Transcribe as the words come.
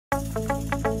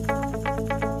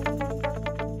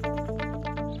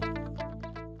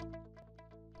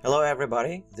Hello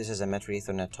everybody, this is a Metro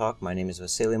Ethernet talk. My name is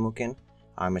Vasily Mukin.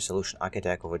 I'm a solution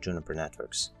architect over Juniper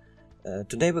Networks.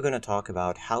 Today we're going to talk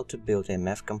about how to build a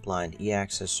MEF-compliant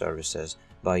E-Access services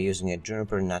by using a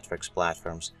Juniper Networks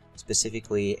platforms,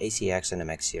 specifically ACX and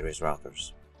MX series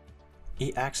routers.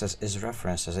 E-Access is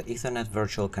referenced as an Ethernet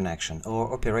virtual connection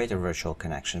or operator virtual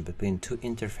connection between two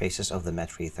interfaces of the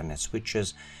Metro Ethernet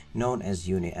switches known as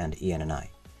UNI and ENI.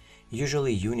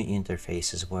 Usually UNI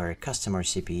interfaces where a customer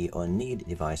CPE or need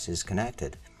device is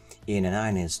connected.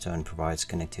 ENI in its turn provides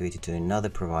connectivity to another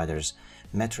provider's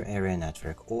metro area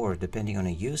network or, depending on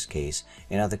a use case,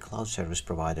 another cloud service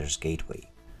provider's gateway.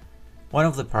 One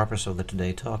of the purposes of the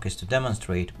today talk is to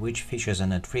demonstrate which features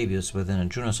and attributes within a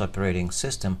Junos operating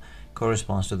system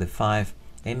corresponds to the 5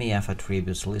 MEF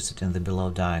attributes listed in the below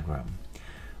diagram.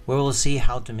 We will see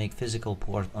how to make physical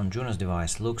port on Junos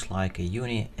device looks like a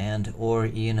UNI and or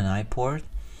ENI port,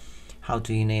 how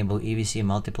to enable EVC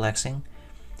multiplexing,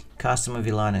 customer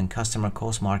VLAN and customer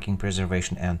COS marking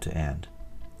preservation end-to-end.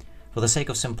 For the sake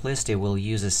of simplicity, we'll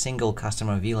use a single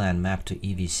customer VLAN mapped to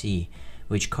EVC,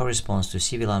 which corresponds to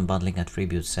C-VLAN bundling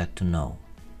attribute set to no.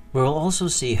 We will also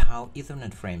see how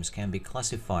Ethernet frames can be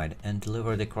classified and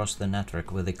delivered across the network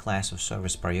with a class of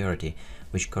service priority,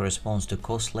 which corresponds to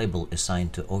COS label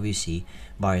assigned to OVC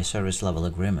by a service level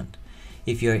agreement.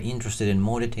 If you are interested in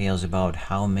more details about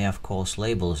how MEF COS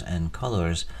labels and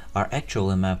colors are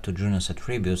actually mapped to Junos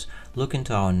attributes, look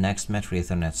into our next Metro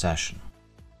Ethernet session.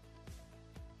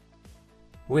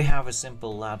 We have a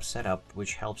simple lab setup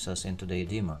which helps us in today's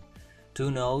demo. Two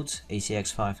nodes,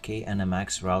 ACX5K and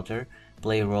MX router,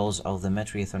 play roles of the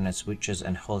Metro Ethernet switches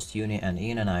and host UNI and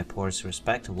ENI ports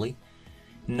respectively.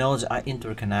 Nodes are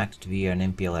interconnected via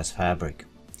an MPLS fabric.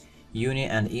 UNI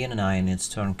and ENI in its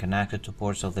turn connected to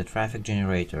ports of the traffic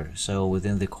generator, so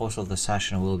within the course of the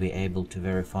session we'll be able to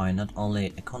verify not only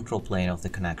a control plane of the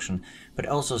connection, but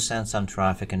also send some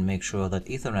traffic and make sure that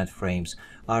Ethernet frames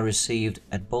are received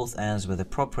at both ends with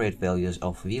appropriate values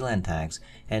of VLAN tags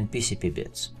and PCP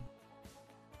bits.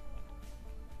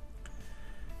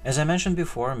 As I mentioned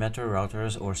before, metro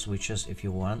routers or switches, if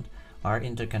you want, are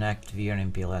interconnected via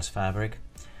an MPLS fabric.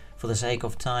 For the sake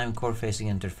of time, core-facing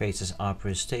interfaces are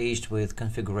pre-staged with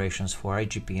configurations for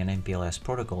IGP and MPLS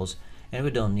protocols, and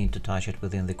we don't need to touch it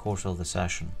within the course of the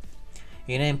session.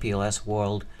 In MPLS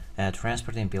world, a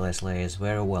transport MPLS layer is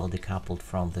very well decoupled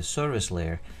from the service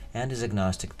layer and is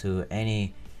agnostic to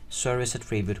any service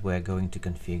attribute we're going to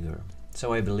configure.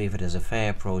 So I believe it is a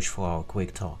fair approach for our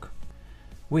quick talk.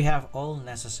 We have all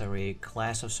necessary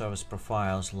class of service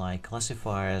profiles like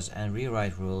classifiers and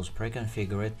rewrite rules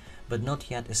pre-configured but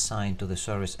not yet assigned to the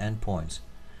service endpoints.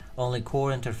 Only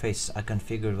core interfaces are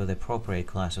configured with the appropriate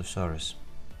class of service.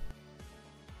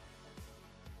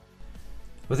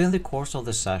 Within the course of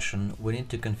the session, we need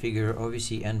to configure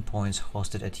OVC endpoints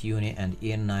hosted at UNI and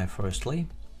ENI firstly.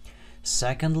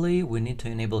 Secondly, we need to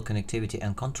enable connectivity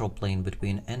and control plane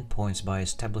between endpoints by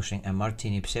establishing a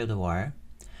Martini pseudowire.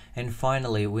 And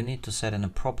finally, we need to set an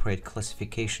appropriate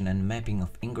classification and mapping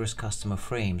of ingress customer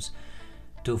frames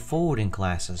to forwarding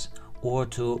classes or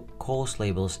to COS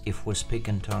labels if we speak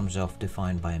in terms of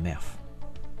defined by MEF.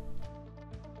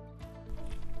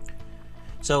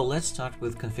 So let's start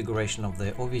with configuration of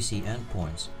the OVC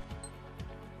endpoints.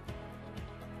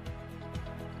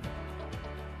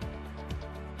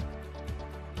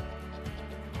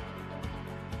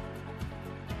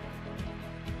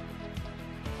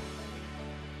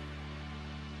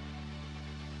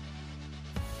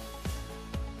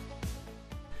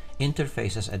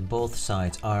 Interfaces at both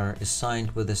sides are assigned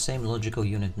with the same logical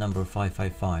unit number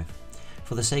 555.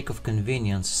 For the sake of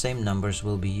convenience, same numbers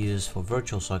will be used for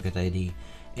virtual socket ID.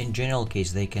 In general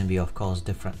case, they can be of course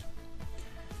different.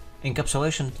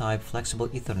 Encapsulation type flexible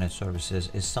Ethernet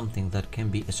services is something that can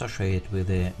be associated with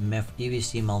the MEF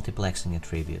EVC multiplexing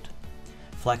attribute.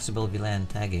 Flexible VLAN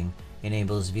tagging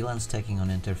enables VLAN stacking on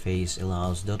interface,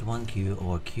 allows .1Q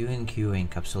or Q-in-Q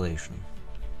encapsulation.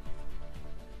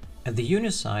 At the UNI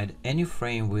side, any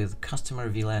frame with customer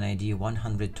VLAN ID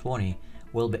 120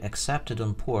 will be accepted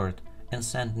on port and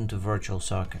sent into virtual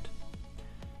socket.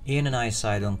 ENI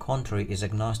side, on contrary, is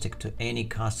agnostic to any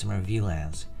customer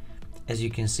VLANs. As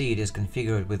you can see, it is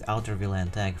configured with outer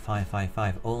VLAN tag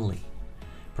 555 only.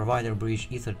 Provider bridge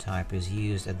ether type is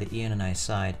used at the ENI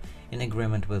side in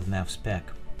agreement with MEF spec.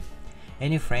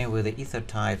 Any frame with the ether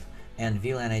type and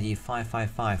VLAN ID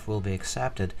 555 will be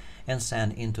accepted and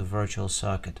sent into virtual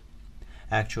socket.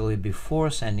 Actually, before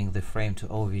sending the frame to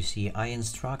OVC, I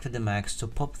instructed MX to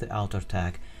pop the outer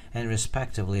tag and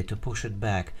respectively to push it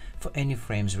back for any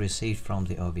frames received from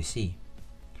the OVC.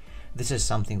 This is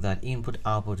something that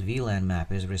input-output VLAN map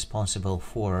is responsible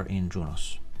for in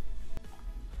Junos.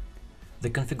 The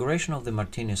configuration of the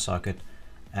Martini socket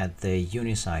at the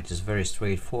UNI side is very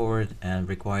straightforward and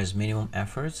requires minimum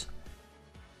efforts.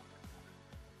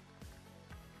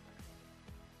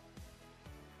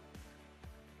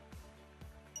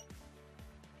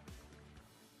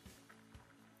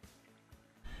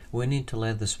 We need to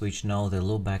let the switch know the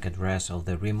loopback address of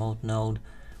the remote node,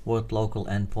 what local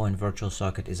endpoint virtual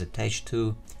socket is attached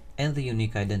to, and the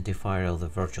unique identifier of the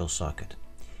virtual socket.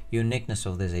 Uniqueness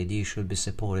of this ID should be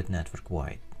supported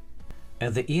network-wide.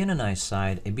 At the ENNI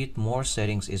side, a bit more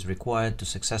settings is required to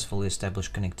successfully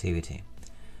establish connectivity.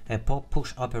 A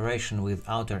pop-push operation with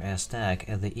outer S tag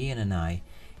at the ENNI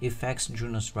affects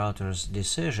Junos router's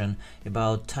decision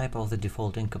about type of the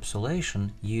default encapsulation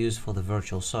used for the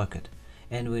virtual socket,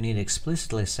 and we need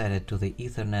explicitly set it to the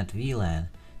Ethernet VLAN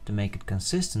to make it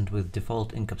consistent with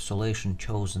default encapsulation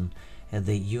chosen at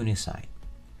the UNI side.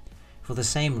 For the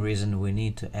same reason, we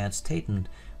need to add statement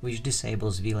which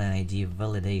disables VLAN ID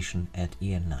validation at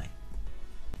ENNI.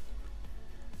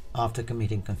 After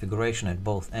committing configuration at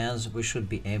both ends, we should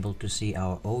be able to see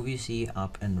our OVC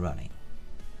up and running.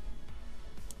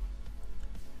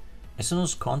 As soon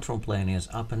as control plane is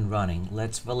up and running,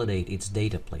 let's validate its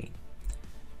data plane.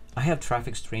 I have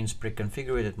traffic streams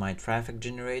pre-configured at my traffic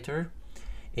generator.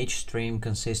 Each stream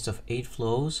consists of 8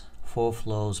 flows, 4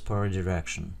 flows per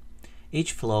direction.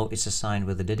 Each flow is assigned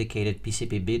with a dedicated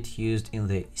PCP bit used in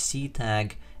the C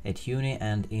tag at UNI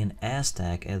and in S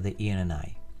tag at the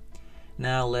ENNI.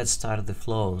 Now let's start the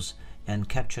flows and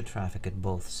capture traffic at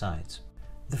both sides.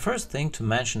 The first thing to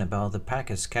mention about the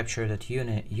packets captured at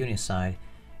UNI side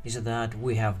is that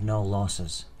we have no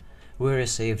losses. We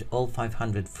received all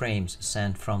 500 frames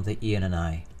sent from the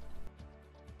ENNI.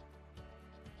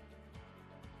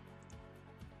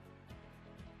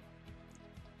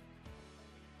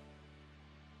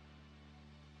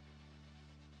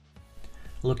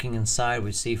 Looking inside,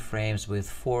 we see frames with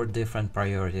 4 different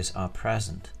priorities are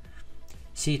present.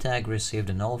 C tag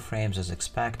received in all frames as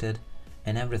expected,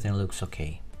 and everything looks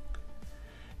okay.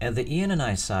 At the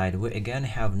ENNI side, we again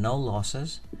have no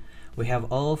losses. We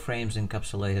have all frames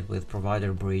encapsulated with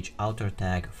provider bridge outer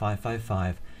tag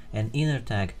 555 and inner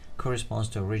tag corresponds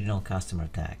to original customer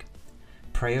tag.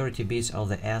 Priority bits of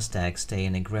the S tag stay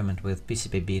in agreement with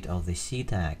PCP bit of the C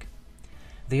tag.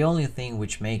 The only thing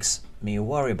which makes me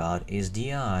worry about is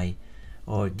DI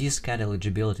or disk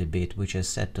eligibility bit, which is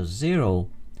set to 0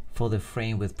 for the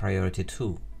frame with priority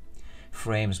 2.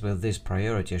 Frames with this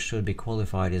priority should be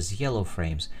qualified as yellow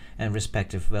frames, and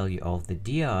respective value of the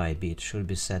DI bit should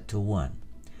be set to 1.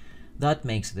 That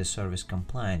makes the service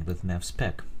compliant with MEF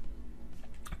spec.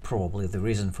 Probably the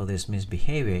reason for this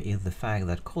misbehavior is the fact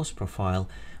that COS profile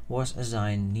was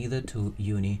assigned neither to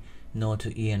UNI nor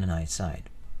to ENNI side.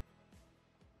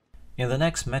 In the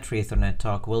next Metri Ethernet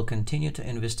talk, we'll continue to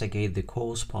investigate the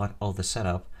COS part of the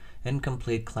setup and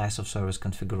complete class of service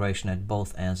configuration at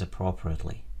both ends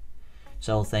appropriately.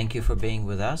 So thank you for being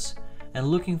with us, and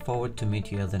looking forward to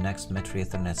meet you at the next Metri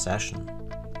Ethernet session.